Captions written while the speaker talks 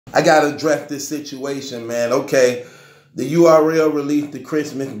I gotta address this situation, man. Okay, the URL released the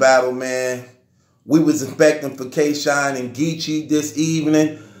Christmas battle, man. We was expecting for K-Shine and Geechee this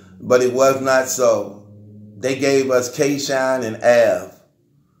evening, but it was not so. They gave us K-Shine and Av.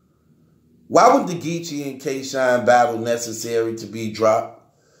 Why was the Geechee and K-Shine battle necessary to be dropped?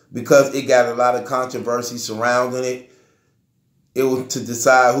 Because it got a lot of controversy surrounding it. It was to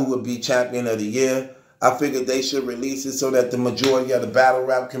decide who would be champion of the year. I figured they should release it so that the majority of the battle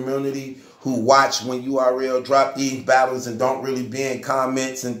rap community who watch when URL drop these battles and don't really be in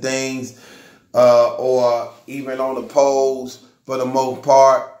comments and things, or even on the polls for the most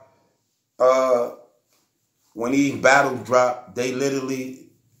part, when these battles drop, they literally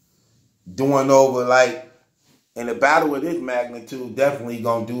doing over like, in a battle of this magnitude, definitely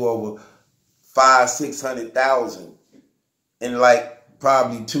gonna do over 500,000-600,000 in like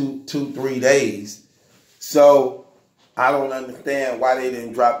probably two, 3 days. So I don't understand why they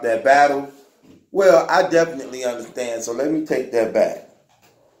didn't drop that battle. Well, I definitely understand. So let me take that back.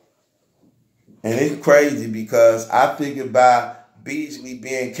 And it's crazy because I figured by Beasley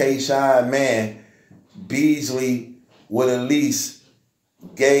being K-Shine man, Beasley would at least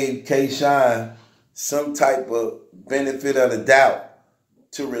gave K-Shine some type of benefit of the doubt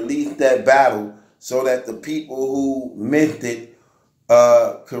to release that battle so that the people who missed it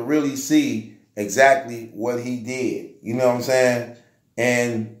could really see exactly what he did. You know what I'm saying?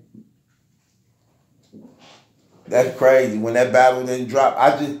 And that's crazy. When that battle didn't drop,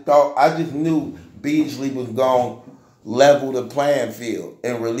 I just knew Beasley was going to level the playing field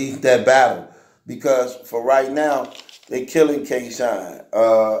and release that battle. Because for right now, they killing K-Shine,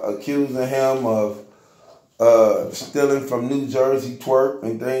 accusing him of stealing from New Jersey twerk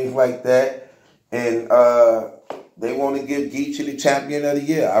and things like that. And they want to give Geechee the champion of the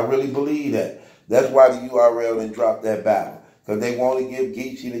year. I really believe that. That's why the URL didn't drop that battle. Because they want to give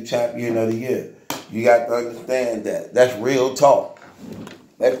Geechee the champion of the year. You got to understand that. That's real talk.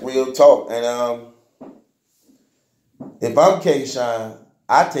 That's real talk. And if I'm K-Shine,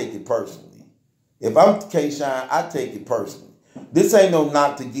 I take it personally. If I'm K-Shine, I take it personally. This ain't no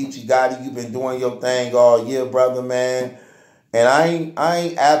knock to Geechee Gotti. You've been doing your thing all year, brother, man. And I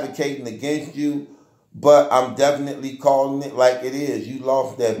ain't advocating against you, but I'm definitely calling it like it is. You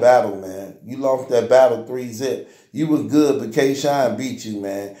lost that battle, man. You lost that battle 3-0. You was good, but K-Shine beat you,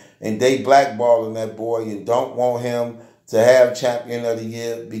 man. And they blackballing that boy and don't want him to have champion of the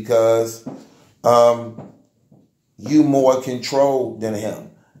year because you more controlled than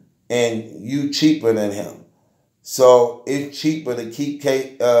him. And you cheaper than him. So it's cheaper to keep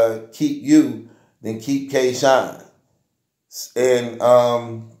you than keep K-Shine. And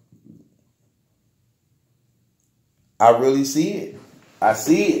I really see it. I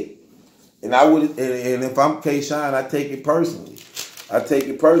see it. And I would, and if I'm K-Shine, I take it personally. I take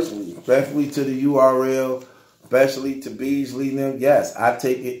it personally, especially to the URL, especially to Beasley and them. Yes, I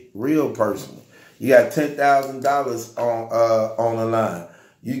take it real personally. You got $10,000 on the line.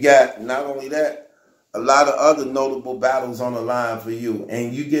 You got, not only that, a lot of other notable battles on the line for you.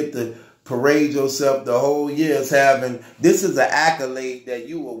 And you get to parade yourself the whole year as having, this is an accolade that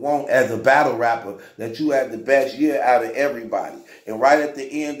you will want as a battle rapper, that you had the best year out of everybody. And right at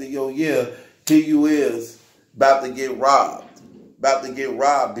the end of your year, here you is about to get robbed. About to get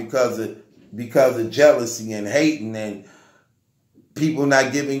robbed because of jealousy and hating and people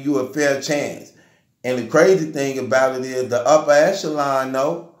not giving you a fair chance. And the crazy thing about it is the upper echelon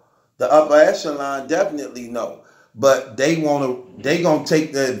know. The upper echelon definitely know. But they gonna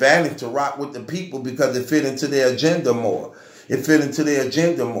take the advantage to rock with the people because it fit into their agenda more. It fit into their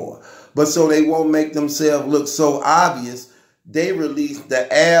agenda more. But so they won't make themselves look so obvious, they released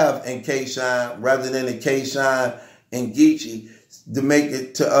the Av and K-Shine rather than the K-Shine and Geechee to make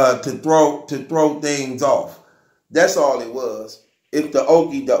it to throw things off. That's all it was. It's the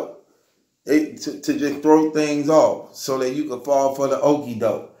okie doke. To just throw things off so that you could fall for the okie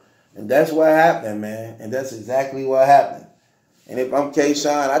doke. And that's what happened, man. And that's exactly what happened. And if I'm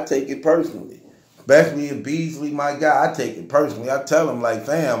K-Shine, I take it personally. Especially if Beasley, my guy, I take it personally. I tell him, like,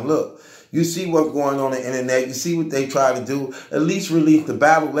 fam, look, you see what's going on the internet. You see what they try to do. At least release the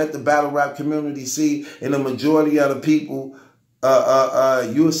battle. Let the battle rap community see. And the majority of the people,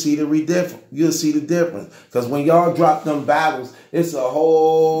 you'll see the difference. Because when y'all drop them battles, it's a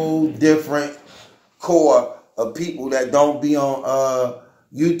whole different core of people that don't be on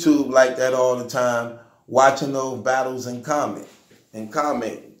YouTube like that all the time, watching those battles and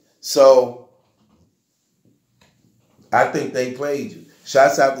commenting. So I think they played you.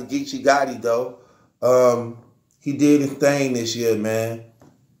 Shouts out to Geechee Gotti though. He did his thing this year, man.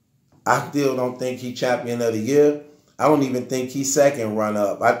 I still don't think he champion of the year. I don't even think he's second run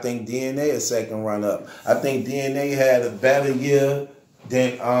up. I think DNA is second run up. I think DNA had a better year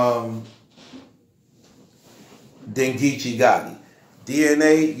than Geechee Gotti.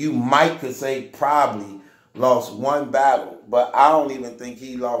 DNA, you might could say probably lost one battle, but I don't even think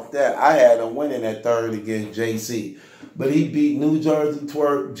he lost that. I had him winning that third against JC. But he beat New Jersey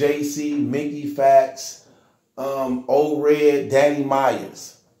Twerk, JC, Mickey Fax, Old Red, Danny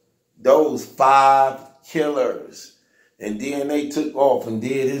Myers. Those 5 killers. And DNA took off and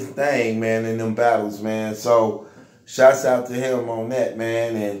did his thing, man, in them battles, man. So, shouts out to him on that,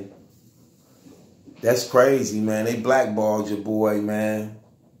 man. And that's crazy, man. They blackballed your boy, man.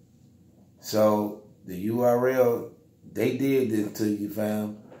 So, the URL, they did this to you,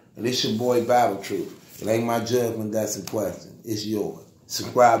 fam. And it's your boy, Battle Truth. It ain't my judgment that's in question. It's yours.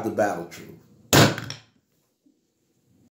 Subscribe to Battle Truth.